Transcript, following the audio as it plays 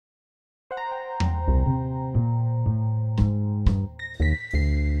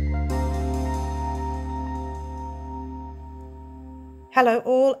Hello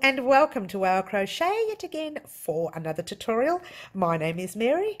all and welcome to our crochet yet again for another tutorial. My name is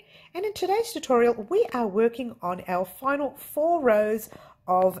Mary and in today's tutorial we are working on our final 4 rows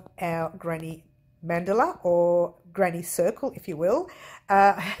of our granny mandala or granny circle, if you will.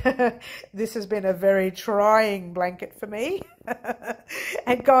 This has been a very trying blanket for me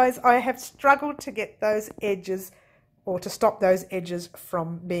and guys, I have struggled to get those edges or to stop those edges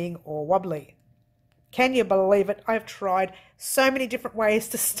from being all wobbly. Can you believe it? I've tried so many different ways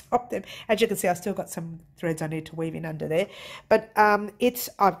to stop them. As you can see, I've still got some threads I need to weave in under there. But I'll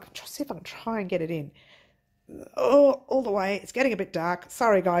see if I can try and get it in. Oh, all the way. It's getting a bit dark.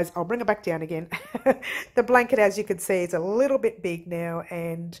 Sorry, guys. I'll bring it back down again. The blanket, as you can see, is a little bit big now,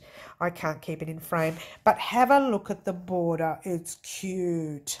 and I can't keep it in frame. But have a look at the border. It's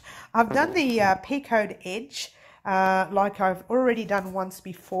cute. I've done the peacoat edge, like I've already done once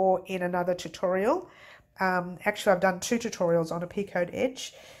before in another tutorial. Actually, I've done 2 tutorials on a peacoat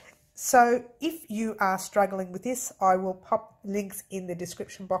edge. So if you are struggling with this, I will pop links in the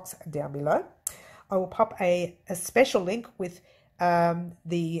description box down below. I will pop a special link with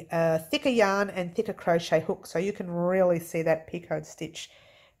the thicker yarn and thicker crochet hook, so you can really see that peacoat stitch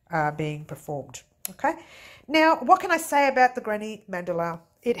being performed. Okay, now what can I say about the granny mandala?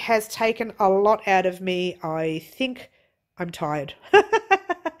 It has taken a lot out of me. I think I'm tired.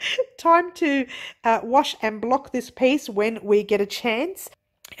 Time to wash and block this piece when we get a chance.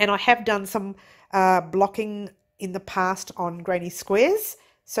 And I have done some blocking in the past on granny squares.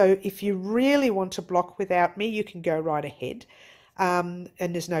 So if you really want to block without me, you can go right ahead. And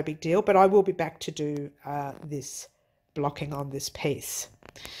there's no big deal. But I will be back to do this blocking on this piece.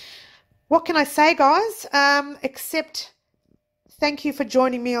 What can I say, guys? Except thank you for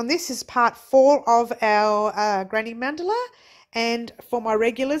joining me on this. This is part 4 of our granny mandala. And for my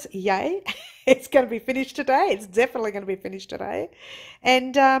regulars, yay, it's going to be finished today. It's definitely going to be finished today.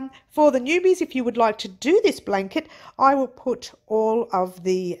 And for the newbies, if you would like to do this blanket, I will put all of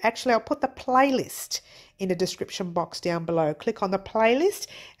the, actually I'll put the playlist in the description box down below. Click on the playlist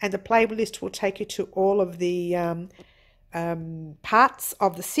and the playlist will take you to all of the parts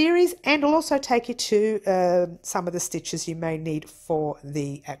of the series, and will also take you to some of the stitches you may need for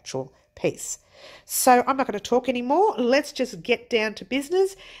the actual piece. So I'm not going to talk anymore. Let's just get down to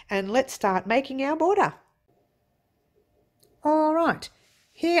business and let's start making our border. All right,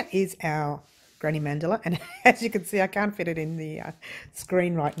 here is our granny mandala, and as you can see, I can't fit it in the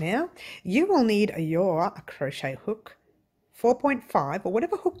screen right now. You will need your crochet hook 4.5 or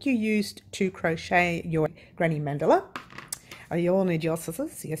whatever hook you used to crochet your granny mandala. You will need your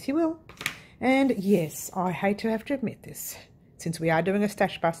scissors, yes you will. And yes, I hate to have to admit this, since we are doing a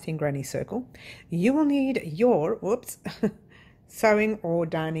stash bust in Granny Circle, you will need your, sewing or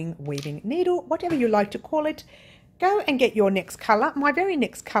darning, weaving needle, whatever you like to call it. Go and get your next colour. My very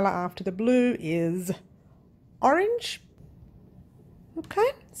next colour after the blue is orange.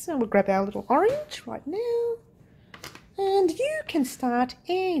 Okay, so we'll grab our little orange right now. And you can start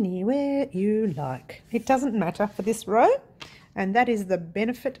anywhere you like. It doesn't matter for this row. And that is the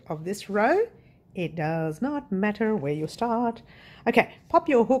benefit of this row. It does not matter where you start. Okay, pop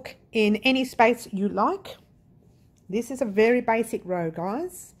your hook in any space you like. This is a very basic row,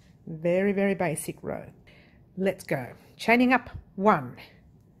 guys. Very, very basic row. Let's go. Chaining up 1,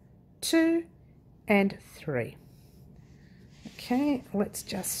 2, and 3. Okay, let's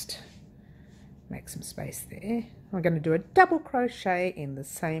just make some space there. I'm going to do a double crochet in the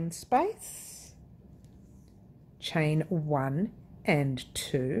same space. Chain 1 and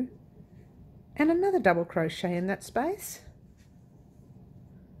 2. And another double crochet in that space,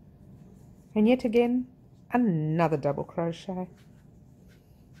 and yet again another double crochet.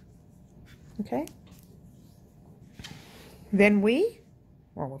 Okay, then we'll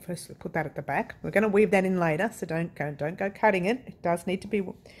first put that at the back. We're going to weave that in later, so don't go cutting it. It does need to be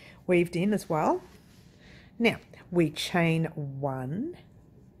weaved in as well. Now we chain 1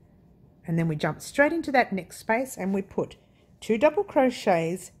 and then we jump straight into that next space and we put 2 double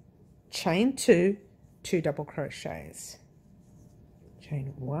crochets, chain 2, 2 double crochets,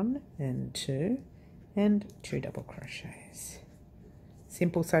 chain 1 and 2 and 2 double crochets.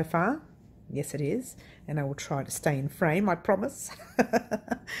 Simple so far? Yes it is, and I will try to stay in frame, I promise.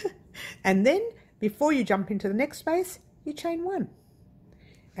 And then before you jump into the next space, you chain 1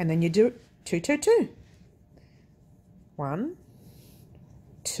 and then you do 2, 2, 2, 1,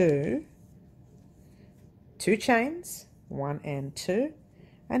 2, 2 chains, 1 and 2,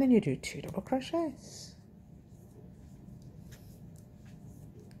 and then you do 2 double crochets,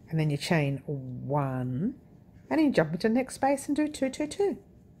 and then you chain 1 and then you jump into the next space and do 2, 2, 2,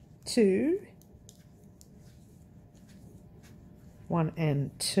 2, 1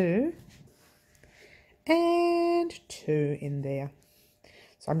 and 2 and 2 in there.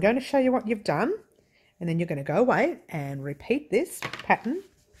 So I'm going to show you what you've done, and then you're going to go away and repeat this pattern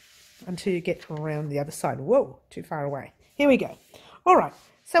until you get around the other side. Whoa, too far away. Here we go. All right,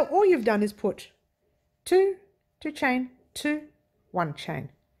 so all you've done is put 2, 2 chain, 2, 1 chain,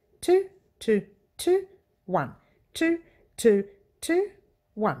 2, 2, 2, 1, 2, 2, 2,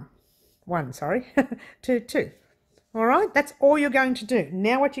 1, 1, sorry, 2, 2. All right, that's all you're going to do.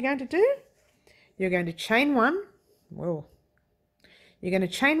 Now what you're going to do, you're going to chain 1. Whoa. You're going to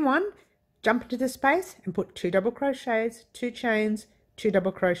chain 1, jump into the space and put 2 double crochets, 2 chains, 2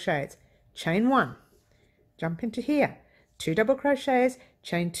 double crochets, chain 1, jump into here, 2 double crochets,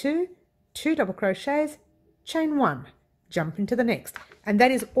 chain 2, 2 double crochets, chain 1, jump into the next. And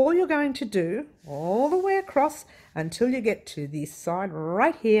that is all you're going to do all the way across until you get to this side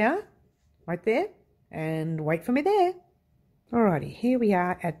right here, right there, and wait for me there. Alrighty, here we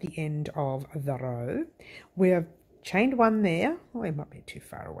are at the end of the row. We have chained 1 there. Oh, it might be too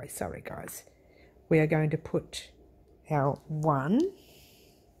far away, sorry guys. We are going to put our 1,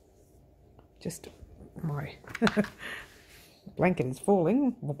 just my blanket is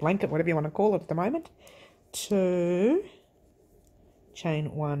falling, or blanket, whatever you want to call it at the moment, 2,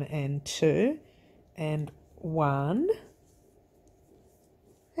 chain 1 and 2, and 1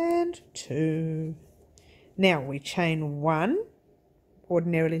 and 2. Now we chain 1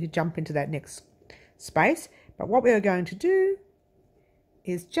 ordinarily to jump into that next space, but what we are going to do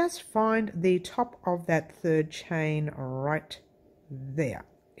is just find the top of that 3rd chain right there.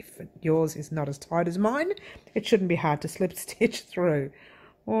 If yours is not as tight as mine, it shouldn't be hard to slip stitch through.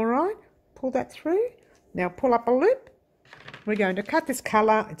 All right, pull that through. Now pull up a loop. We're going to cut this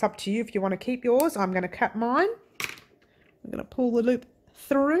colour. It's up to you if you want to keep yours. I'm going to cut mine. I'm going to pull the loop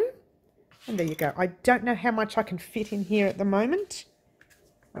through. And there you go. I don't know how much I can fit in here at the moment.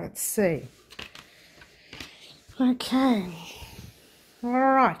 Let's see. Okay. All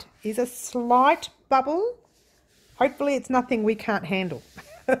right. Is a slight bubble. Hopefully it's nothing we can't handle.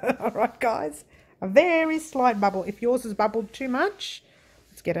 All right, guys. A very slight bubble. If yours has bubbled too much,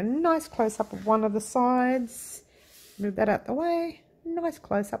 let's get a nice close-up of one of the sides. Move that out the way. Nice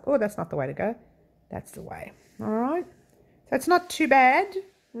close-up. Oh, that's not the way to go. That's the way. All right. So it's not too bad,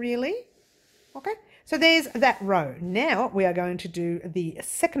 really. Okay, so there's that row. Now we are going to do the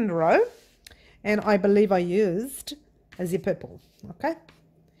 2nd row, and I believe I used a zipper pull. Okay,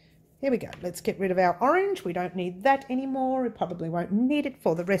 here we go. Let's get rid of our orange. We don't need that anymore. We probably won't need it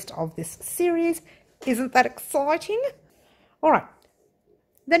for the rest of this series. Isn't that exciting? All right,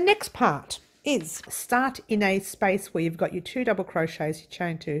 the next part is start in a space where you've got your 2 double crochets, you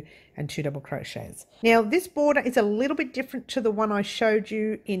chain 2 and 2 double crochets. Now this border is a little bit different to the one I showed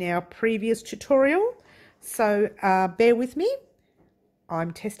you in our previous tutorial, so bear with me.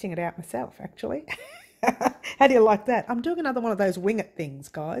 I'm testing it out myself actually. How do you like that? I'm doing another one of those wing it things,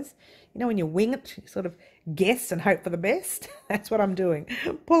 guys. You know when you wing it, you sort of guess and hope for the best. That's what I'm doing.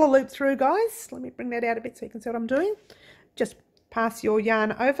 Pull a loop through, guys. Let me bring that out a bit so you can see what I'm doing. Just pass your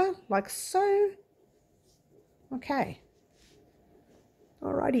yarn over like so. Okay.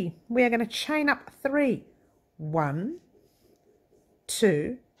 Alrighty, we are going to chain up 3. 1,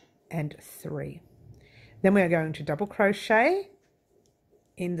 2, and 3. Then we are going to double crochet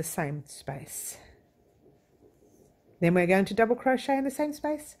in the same space. Then we're going to double crochet in the same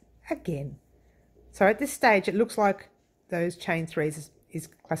space again. So at this stage, it looks like those chain 3s is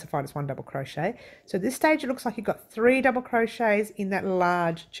classified as 1 double crochet. So at this stage, it looks like you've got 3 double crochets in that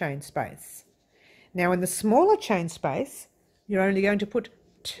large chain space. Now in the smaller chain space, you're only going to put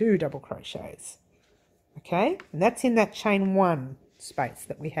 2 double crochets. Okay, and that's in that chain 1 space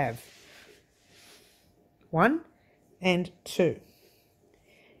that we have. 1 and 2.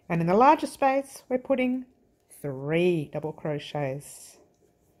 And in the larger space, we're putting 3 double crochets.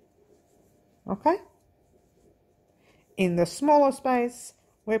 Okay. In the smaller space,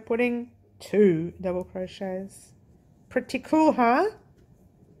 we're putting 2 double crochets. Pretty cool, huh?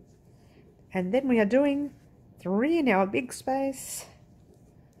 And then we are doing 3 in our big space.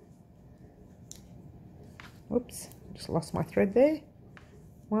 Whoops, just lost my thread there.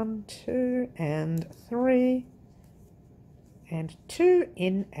 1, 2, and 3. And 2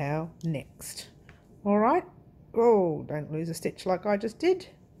 in our next. All right. Oh, don't lose a stitch like I just did.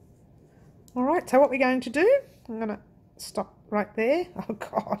 All right, so what we're going to do, I'm going to stop right there. Oh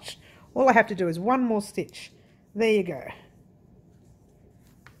gosh, all I have to do is one more stitch. There you go.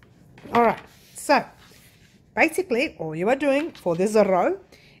 All right, so basically all you are doing for this row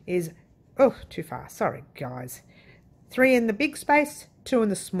is, oh, too far, sorry guys. 3 in the big space, 2 in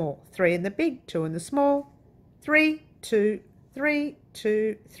the small, 3 in the big, 2 in the small, 3, 2, 3,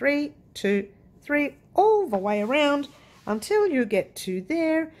 2, 3, 2, 3, all the way around until you get to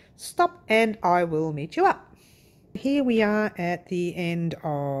there. Stop and I will meet you up. Here we are at the end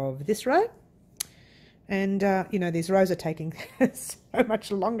of this row, and you know, these rows are taking so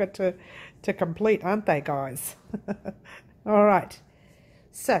much longer to complete, aren't they, guys? All right,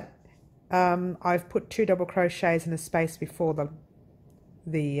 so I've put 2 double crochets in a space before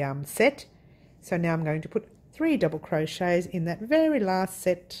the set, so now I'm going to put 3 double crochets in that very last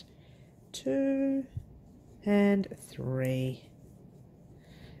set. 2 and 3.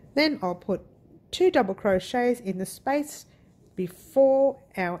 Then I'll put 2 double crochets in the space before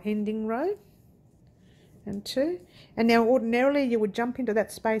our ending row, and 2. And now ordinarily you would jump into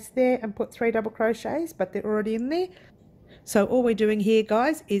that space there and put 3 double crochets, but they're already in there. So all we're doing here,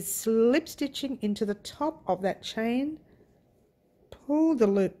 guys, is slip stitching into the top of that chain, pull the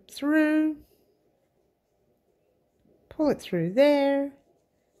loop through, pull it through there,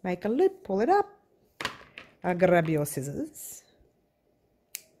 make a loop, pull it up, grab your scissors,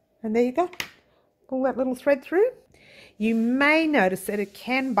 and there you go. Pull that little thread through. You may notice that it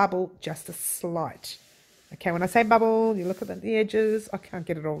can bubble just a slight. Okay, when I say bubble, you look at the edges. I can't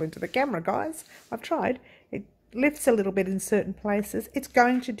get it all into the camera, guys. I've tried. It lifts a little bit in certain places. It's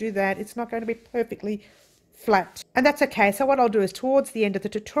going to do that. It's not going to be perfectly flat, and that's okay. So what I'll do is towards the end of the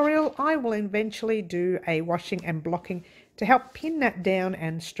tutorial, I will eventually do a washing and blocking to help pin that down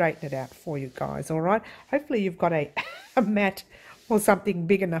and straighten it out for you guys. All right, hopefully you've got a mat or something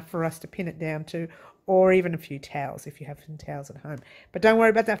big enough for us to pin it down to, or even a few towels if you have some towels at home. But don't worry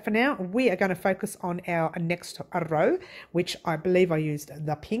about that for now. We are going to focus on our next row, which I believe I used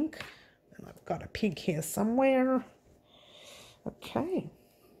the pink, and I've got a pink here somewhere. Okay,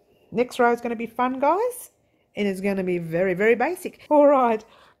 next row is going to be fun, guys. It is going to be very, very basic. All right,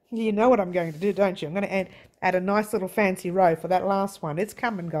 you know what I'm going to do, don't you? I'm going to add a nice little fancy row for that last one. It's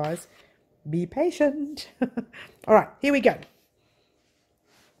coming, guys. Be patient. All right, here we go.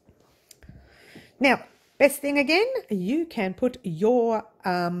 Now, best thing again, you can put your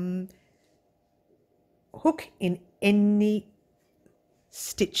hook in any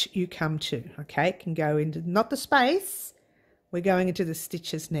stitch you come to, okay? It can go into, not the space, we're going into the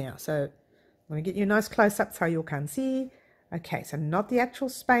stitches now. So I'm going to get you a nice close-up so you can see. Okay, so not the actual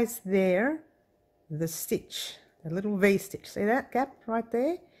space there, the stitch, the little V stitch. See that gap right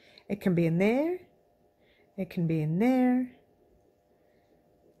there? It can be in there, it can be in there.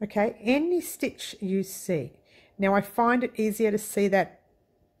 Okay, any stitch you see. Now I find it easier to see that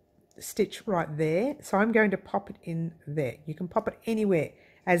stitch right there, so I'm going to pop it in there. You can pop it anywhere.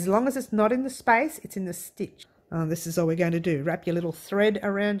 As long as it's not in the space, it's in the stitch. This is all we're going to do. Wrap your little thread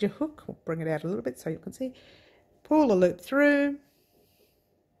around your hook. We'll bring it out a little bit so you can see. Pull the loop through.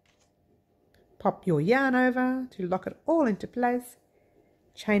 Pop your yarn over to lock it all into place.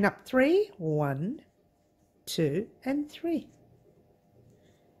 Chain up 3. 1, 2, and 3.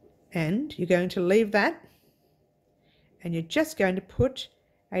 And you're going to leave that, and you're just going to put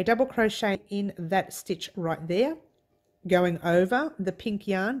a double crochet in that stitch right there, going over the pink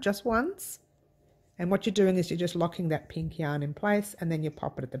yarn just once. And what you're doing is you're just locking that pink yarn in place, and then you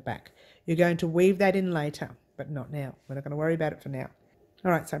pop it at the back. You're going to weave that in later, but not now. We're not going to worry about it for now.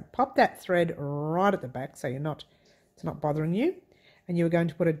 All right, so pop that thread right at the back so it's not bothering you. And you're going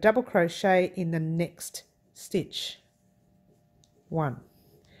to put a double crochet in the next stitch. 1.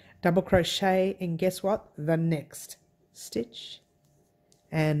 Double crochet in, guess what? The next stitch.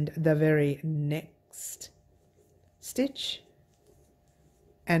 And the very next stitch.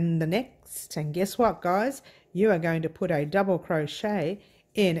 And the next. And guess what, guys? You are going to put a double crochet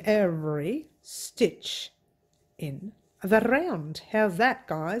in every stitch in the round. How's that,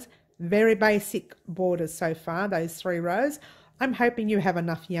 guys? Very basic borders so far, those 3 rows. I'm hoping you have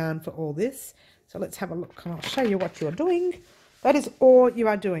enough yarn for all this. So let's have a look and I'll show you what you're doing. That is all you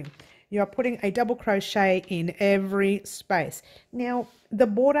are doing. You are putting a double crochet in every space. Now, the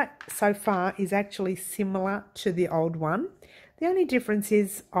border so far is actually similar to the old one. The only difference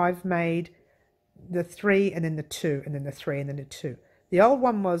is I've made the 3 and then the 2 and then the 3 and then the 2. The old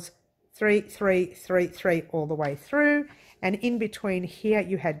one was 3, 3, 3, 3 all the way through, and in between here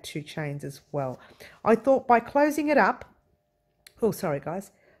you had 2 chains as well. I thought by closing it up, oh sorry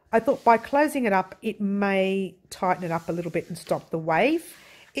guys, I thought by closing it up it may tighten it up a little bit and stop the wave.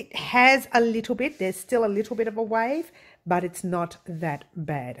 It has a little bit, there's still a little bit of a wave, but it's not that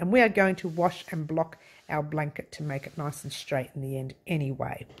bad. And we are going to wash and block our blanket to make it nice and straight in the end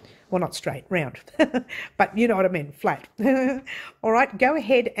anyway. Well, not straight, round, but you know what I mean, flat. All right, go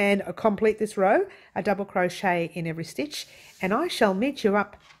ahead and complete this row, a double crochet in every stitch, and I shall meet you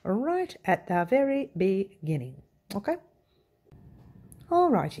up right at the very beginning, okay?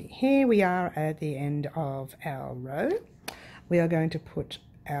 Alrighty, here we are at the end of our row. We are going to put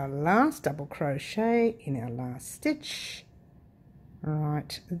our last double crochet in our last stitch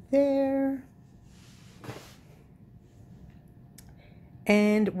right there.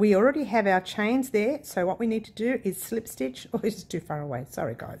 And we already have our chains there, so what we need to do is slip stitch. Oh, this is too far away,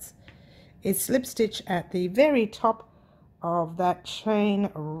 sorry guys. Is slip stitch at the very top of that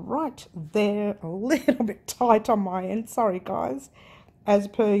chain right there. A little bit tight on my end, sorry guys, as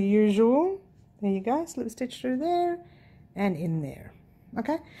per usual. There you go, slip stitch through there and in there.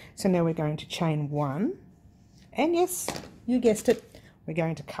 Okay, so now we're going to chain one, and yes, you guessed it, we're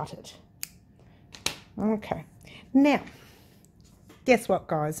going to cut it. Okay, now guess what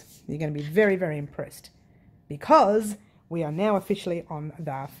guys, you're going to be very, very impressed because we are now officially on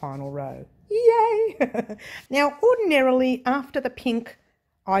the final row. Yay! Now ordinarily after the pink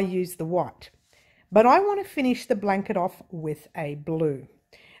I use the white, but I want to finish the blanket off with a blue.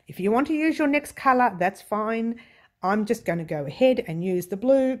 If you want to use your next color, that's fine. I'm just going to go ahead and use the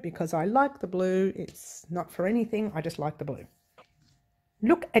blue because I like the blue. It's not for anything, I just like the blue.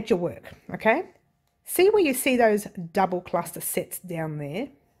 Look at your work, okay? See where you see those double cluster sets down there,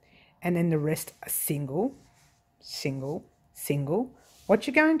 and then the rest are single, single, single. What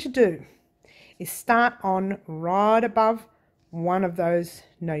you're going to do is start on right above one of those.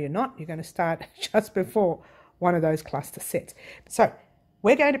 No, you're not. You're going to start just before one of those cluster sets. So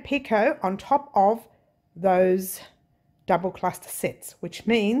we're going to picot on top of those double cluster sets, which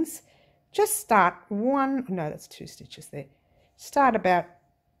means just start one, no, that's 2 stitches there. Start about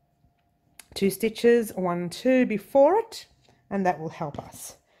 2 stitches, 1, 2 before it, and that will help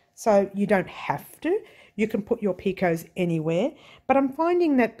us. So you don't have to. You can put your picots anywhere, but I'm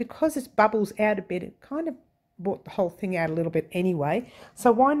finding that because it bubbles out a bit, it kind of brought the whole thing out a little bit anyway.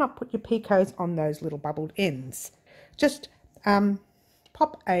 So why not put your picots on those little bubbled ends? Just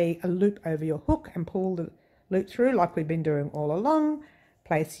pop a loop over your hook and pull the loop through like we've been doing all along.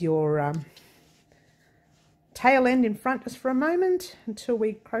 Place your tail end in front just for a moment until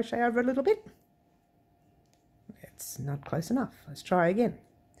we crochet over a little bit. It's not close enough. Let's try again.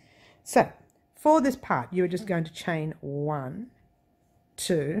 So for this part, you're just going to chain 1,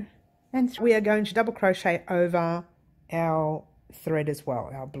 2, and 3. We are going to double crochet over our thread as well,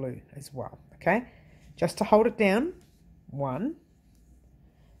 our blue as well. Okay, just to hold it down. 1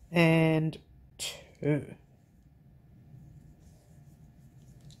 and 2.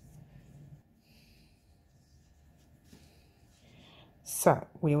 So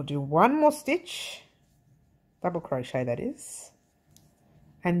we'll do 1 more stitch, double crochet that is,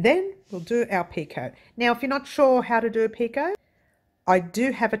 and then we'll do our picot. Now if you're not sure how to do a picot, I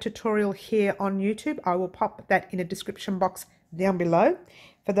do have a tutorial here on YouTube. I will pop that in a description box down below.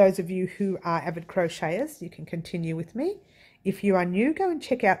 For those of you who are avid crocheters, you can continue with me. If you are new, go and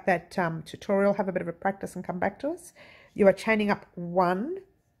check out that tutorial, have a bit of a practice and come back to us. You are chaining up 1,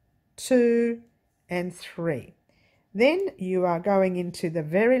 2 and 3. Then you are going into the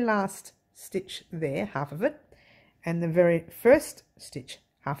very last stitch there, half of it, and the very first stitch,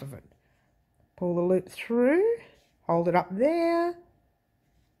 half of it. Pull the loop through, hold it up there,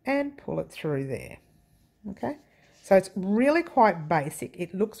 and pull it through there. Okay, so it's really quite basic.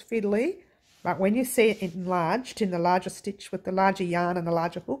 It looks fiddly, but when you see it enlarged in the larger stitch with the larger yarn and the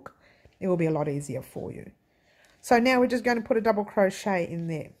larger hook, it will be a lot easier for you. So now we're just going to put a double crochet in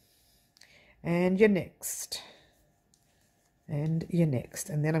there, and your next, and your next,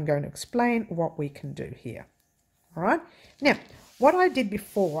 and then I'm going to explain what we can do here. All right, now what I did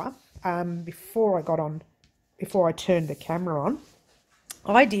before before I turned the camera on,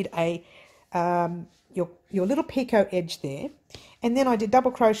 I did a your little picot edge there, and then I did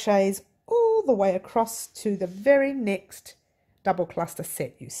double crochets all the way across to the very next double cluster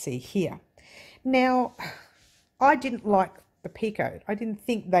set you see here. Now I didn't like the picot. I didn't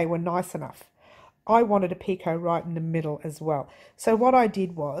think they were nice enough. I wanted a picot right in the middle as well. So what I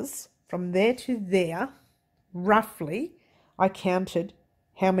did was, from there to there, roughly, I counted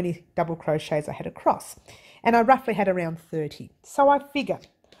how many double crochets I had across. And I roughly had around 30. So I figured,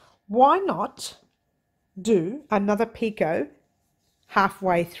 why not do another picot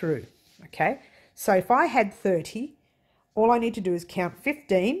halfway through? Okay, so if I had 30, all I need to do is count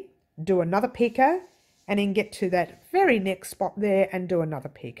 15, do another picot, and then get to that very next spot there and do another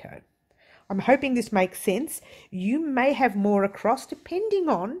picot. I'm hoping this makes sense. You may have more across depending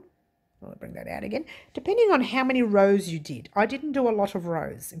on, I'll bring that out again, depending on how many rows you did. I didn't do a lot of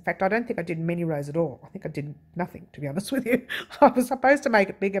rows. In fact, I don't think I did many rows at all. I think I did nothing, to be honest with you. I was supposed to make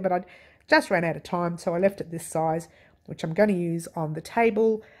it bigger, but I just ran out of time, so I left it this size, which I'm going to use on the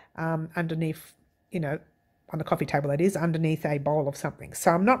table underneath, you know, on the coffee table, that is, underneath a bowl of something.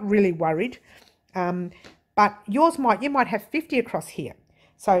 So I'm not really worried. But you might have 50 across here.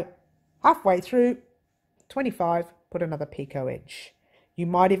 So halfway through, 25, put another picot edge. You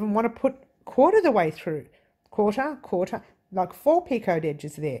might even want to put quarter the way through. Quarter, like 4 picot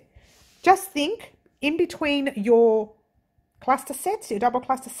edges there. Just think, in between your cluster sets, your double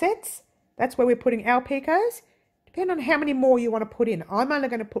cluster sets, that's where we're putting our picots. Depending on how many more you want to put in. I'm only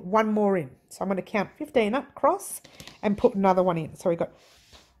going to put one more in. So I'm going to count 15 up across and put another one in. So we've got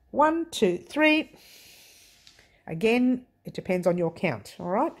 1, 2, 3. Again, it depends on your count, all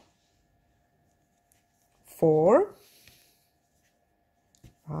right? 4,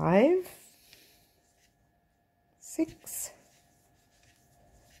 5, 6,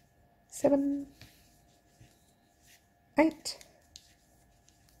 7, 8,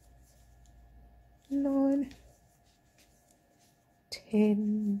 9,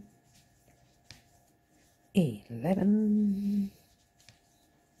 10, 11,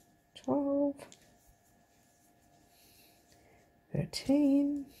 12,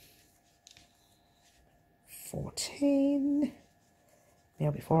 13, 14.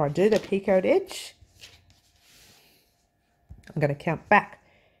 Now before I do the picot edge, I'm going to count back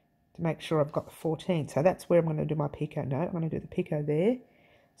to make sure I've got the 14. So that's where I'm going to do my picot note. I'm going to do the picot there.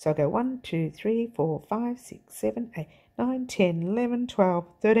 So I'll go 1, 2, 3, 4, 5, 6, 7, 8, 9, 10, 11, 12,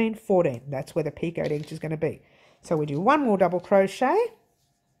 13, 14. That's where the picot edge is going to be. So we do one more double crochet.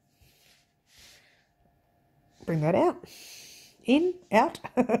 Bring that out. In, out.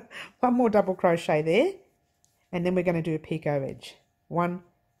 One more double crochet there. And then we're going to do a picot edge. 1,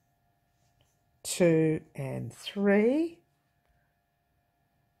 2, and 3.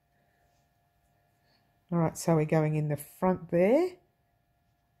 All right, so we're going in the front there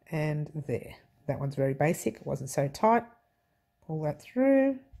and there. That one's very basic. It wasn't so tight. Pull that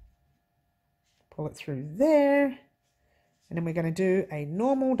through. Pull it through there. And then we're going to do a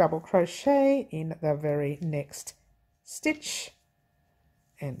normal double crochet in the very next stitch,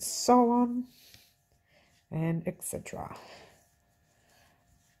 and so on, and etc.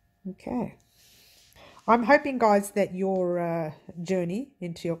 Okay. I'm hoping, guys, that your journey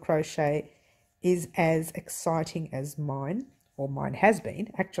into your crochet is as exciting as mine, or mine has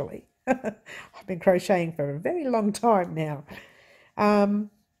been, actually. I've been crocheting for a very long time now.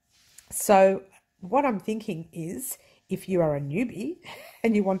 So what I'm thinking is, if you are a newbie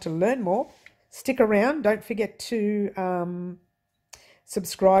and you want to learn more, stick around. Don't forget to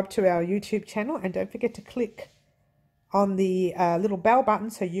subscribe to our YouTube channel, and don't forget to click on the little bell button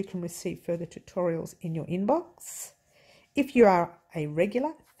so you can receive further tutorials in your inbox. If you are a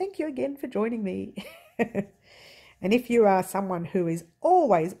regular, thank you again for joining me. And if you are someone who is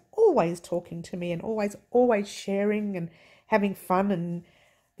always talking to me and always sharing and having fun and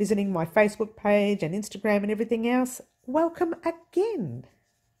visiting my Facebook page and Instagram and everything else, welcome again.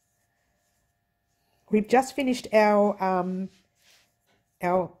 We've just finished our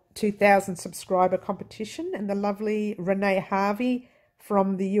 2,000 subscriber competition, and the lovely Renee Harvey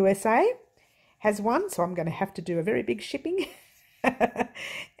from the USA has won, so I'm going to have to do a very big shipping.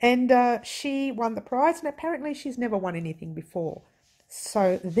 And she won the prize, and apparently she's never won anything before.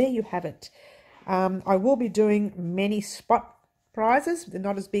 So there you have it. I will be doing many spot prizes. They're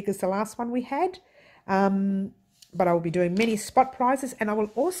not as big as the last one we had, but I will be doing many spot prizes, and I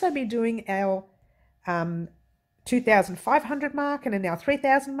will also be doing our 2,500 mark and then our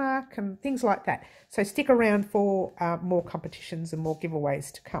 3,000 mark and things like that. So stick around for more competitions and more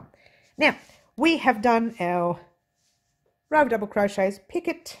giveaways to come. Now, we have done our row of double crochets,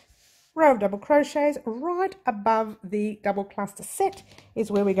 picot, row of double crochets. Right above the double cluster set is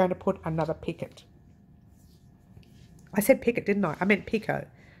where we're going to put another picot. I said picot, didn't I? I meant picot.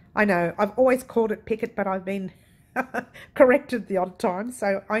 I know, I've always called it picot, but I've been corrected the odd time,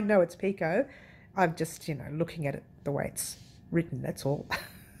 so I know it's picot. I'm just, looking at it the way it's written, that's all.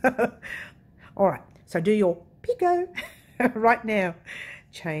 All right, so do your picot right now.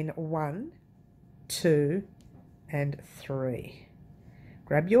 Chain 1, 2, and 3.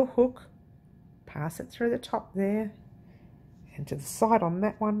 Grab your hook, pass it through the top there, and to the side on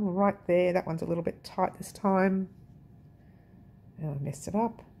that one right there. That one's a little bit tight this time. Oh, I messed it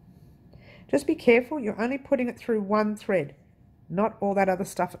up. Just be careful, you're only putting it through one thread, not all that other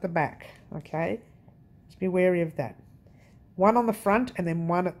stuff at the back, okay? Just be wary of that. One on the front and then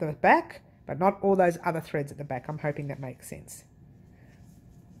one at the back, but not all those other threads at the back. I'm hoping that makes sense.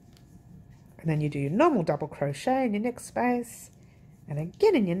 And then you do your normal double crochet in your next space, and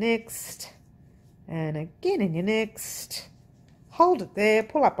again in your next, and again in your next. Hold it there,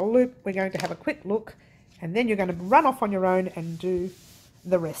 pull up a loop. We're going to have a quick look, and then you're going to run off on your own and do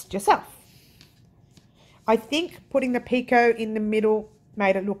the rest yourself. I think putting the picot in the middle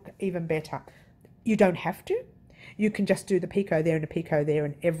made it look even better. You don't have to. You can just do the picot there and the picot there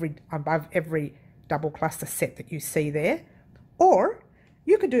and above every double cluster set that you see there. Or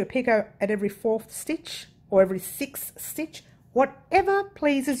you could do a picot at every 4th stitch or every 6th stitch, whatever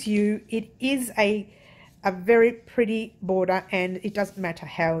pleases you. It is a very pretty border, and it doesn't matter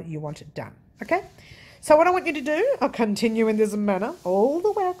how you want it done. Okay, so what I want you to do, I'll continue in this manner all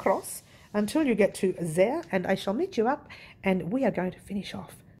the way across until you get to there, and I shall meet you up and we are going to finish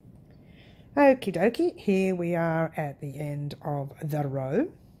off. Okie dokie, here we are at the end of the row.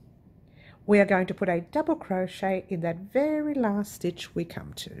 We are going to put a double crochet in that very last stitch we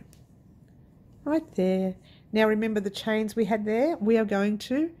come to. Right there. Now remember the chains we had there? We are going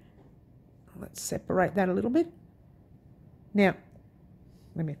to, let's separate that a little bit. Now,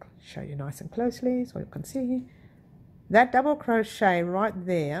 let me show you nice and closely so you can see. That double crochet right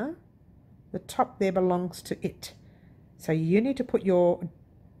there, the top there belongs to it. So you need to put your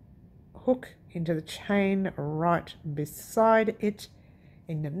hook into the chain right beside it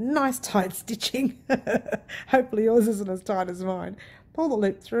in a nice tight stitching. Hopefully yours isn't as tight as mine. Pull the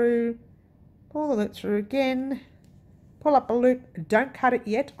loop through again, pull up a loop. Don't cut it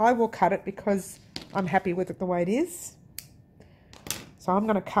yet. I will cut it because I'm happy with it the way it is. So I'm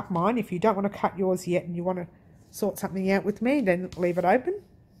going to cut mine. If you don't want to cut yours yet and you want to sort something out with me, then leave it open.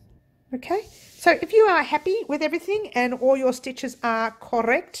 Okay, so if you are happy with everything and all your stitches are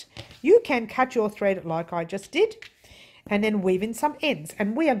correct, you can cut your thread like I just did and then weave in some ends.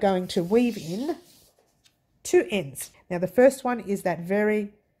 And we are going to weave in 2 ends. Now the first one is that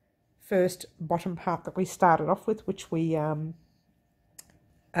very first bottom part that we started off with, which we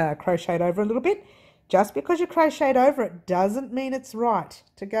crocheted over a little bit. Just because you crocheted over it doesn't mean it's right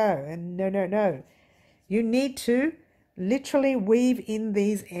to go. And no. You need to literally weave in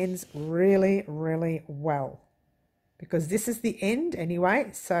these ends really, really well, because this is the end anyway.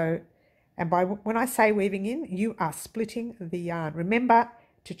 So, and when I say weaving in, you are splitting the yarn. Remember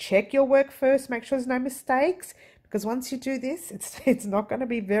to check your work first, make sure there's no mistakes, because once you do this, it's not going to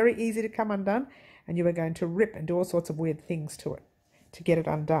be very easy to come undone, and you are going to rip and do all sorts of weird things to it to get it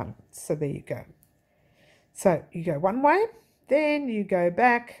undone. So there you go. So you go one way, then you go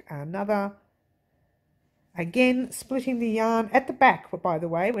back another. Again, splitting the yarn at the back, by the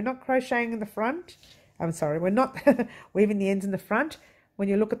way. We're not crocheting in the front. I'm sorry, we're not weaving the ends in the front. When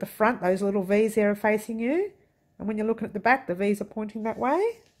you look at the front, those little V's there are facing you. And when you're looking at the back, the V's are pointing that way.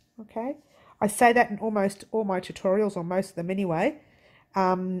 Okay. I say that in almost all my tutorials, or most of them anyway,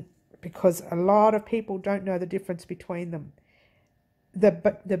 because a lot of people don't know the difference between them.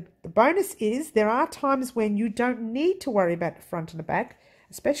 The bonus is there are times when you don't need to worry about the front and the back,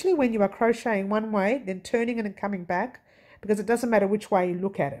 especially when you are crocheting one way, then turning it and coming back, because it doesn't matter which way you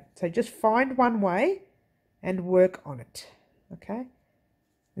look at it. So just find one way and work on it. Okay,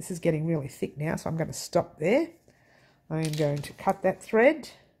 this is getting really thick now, so I'm going to stop there. I am going to cut that thread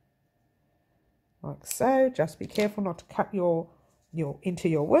like so. Just be careful not to cut your into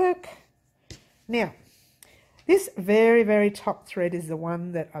your work. Now, this very, very top thread is the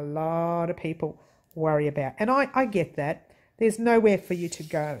one that a lot of people worry about, and I get that. There's nowhere for you to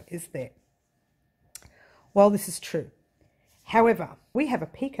go, is there? Well, this is true. However, we have a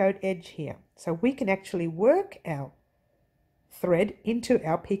picot edge here, so we can actually work our thread into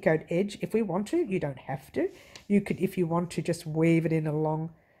our picot edge if we want to. You don't have to. You could, if you want to, just weave it in along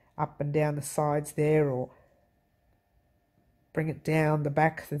up and down the sides there, or bring it down the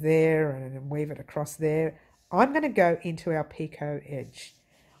back there and then weave it across there. I'm going to go into our picot edge.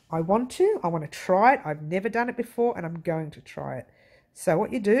 I want to try it. I've never done it before, and I'm going to try it. So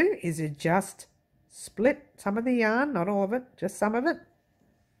what you do is you just split some of the yarn, not all of it, just some of it.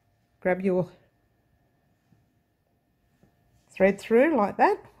 Grab your thread through like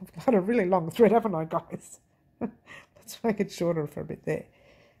that. I've got a really long thread, haven't I, guys? Let's make it shorter for a bit there.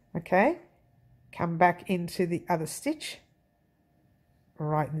 Okay, come back into the other stitch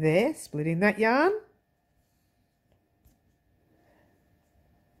right there, splitting that yarn.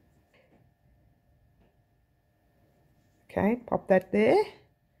 Okay, pop that there.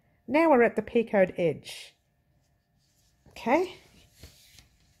 Now we're at the picot edge. Okay,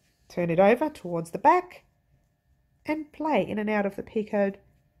 turn it over towards the back and play in and out of the picot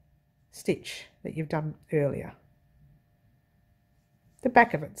stitch that you've done earlier. The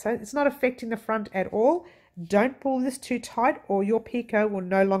back of it, so it's not affecting the front at all. Don't pull this too tight or your picot will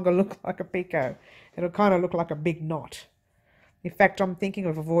no longer look like a picot. It'll kind of look like a big knot. In fact, I'm thinking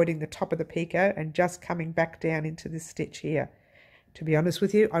of avoiding the top of the picot and just coming back down into this stitch here. To be honest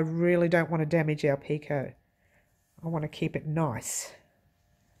with you, I really don't want to damage our picot. I want to keep it nice.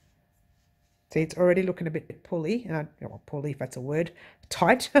 See, it's already looking a bit pulley. Well, pulley, if that's a word.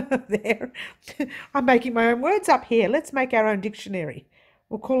 Tight there. I'm making my own words up here. Let's make our own dictionary.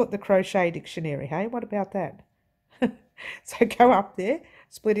 We'll call it the Crochet Dictionary, hey? What about that? So go up there,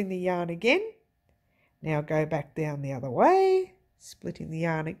 splitting the yarn again. Now go back down the other way, splitting the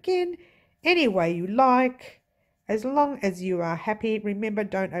yarn again. Any way you like, as long as you are happy. Remember,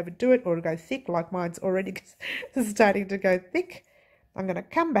 don't overdo it or go thick like mine's already starting to go thick. I'm going to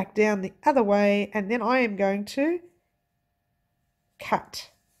come back down the other way, and then I am going to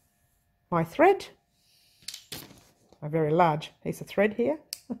cut my thread. A very large piece of thread here.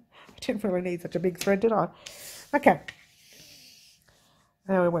 I didn't really need such a big thread, did I? Okay.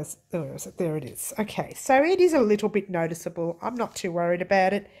 There it is. Okay, so it is a little bit noticeable. I'm not too worried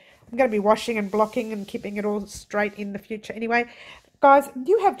about it. I'm going to be washing and blocking and keeping it all straight in the future anyway. Guys,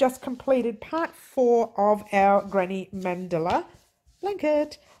 you have just completed part 4 of our Granny Mandala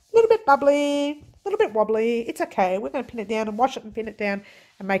Blanket. A little bit bubbly, a little bit wobbly. It's okay. We're going to pin it down and wash it and pin it down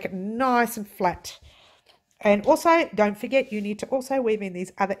and make it nice and flat. And also, don't forget, you need to also weave in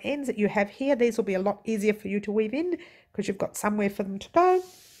these other ends that you have here. These will be a lot easier for you to weave in because you've got somewhere for them to go.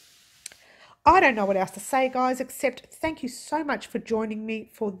 I don't know what else to say, guys, except thank you so much for joining me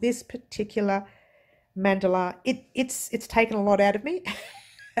for this particular mandala. It's taken a lot out of me.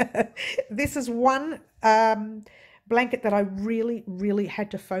 This is one blanket that I really had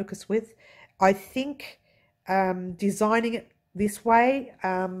to focus with. I think designing it this way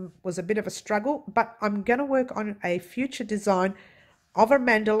was a bit of a struggle, but I'm going to work on a future design of a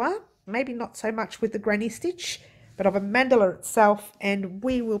mandala, maybe not so much with the granny stitch, but of a mandala itself, and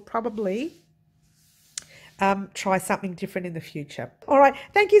we will probably try something different in the future. All right,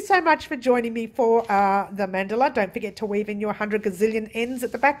 thank you so much for joining me for the mandala. Don't forget to weave in your 100 gazillion ends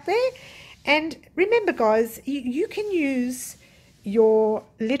at the back there. And remember, guys, you can use your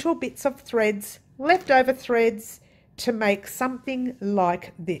little bits of threads, leftover threads, to make something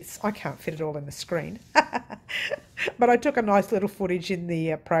like this. I can't fit it all in the screen, but I took a nice little footage in the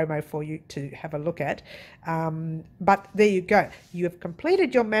promo for you to have a look at. But there you go. You have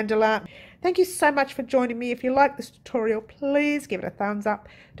completed your mandala. Thank you so much for joining me. If you like this tutorial, please give it a thumbs up.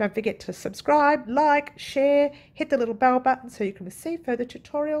 Don't forget to subscribe, like, share, hit the little bell button so you can receive further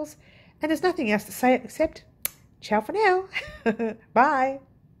tutorials. And there's nothing else to say except ciao for now. Bye.